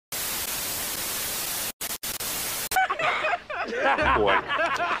Boy,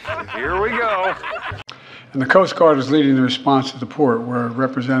 here we go. And the Coast Guard is leading the response to the port, where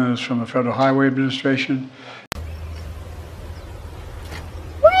representatives from the Federal Highway Administration.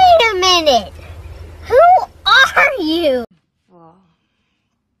 Wait a minute! Who are you? Well,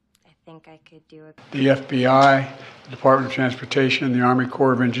 I think I could do it. The FBI, the Department of Transportation, the Army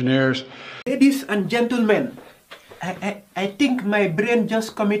Corps of Engineers. Ladies and gentlemen, I think my brain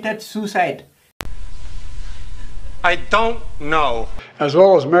just committed suicide. I don't know. As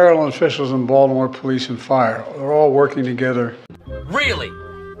well as Maryland officials and Baltimore Police and Fire. They're all working together. Really?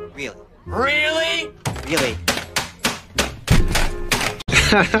 Really? Really? Really?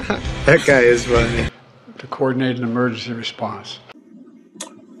 That guy is funny. To coordinate an emergency response.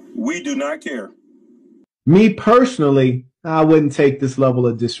 We do not care. Me personally, I wouldn't take this level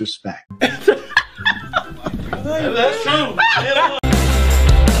of disrespect. That's true.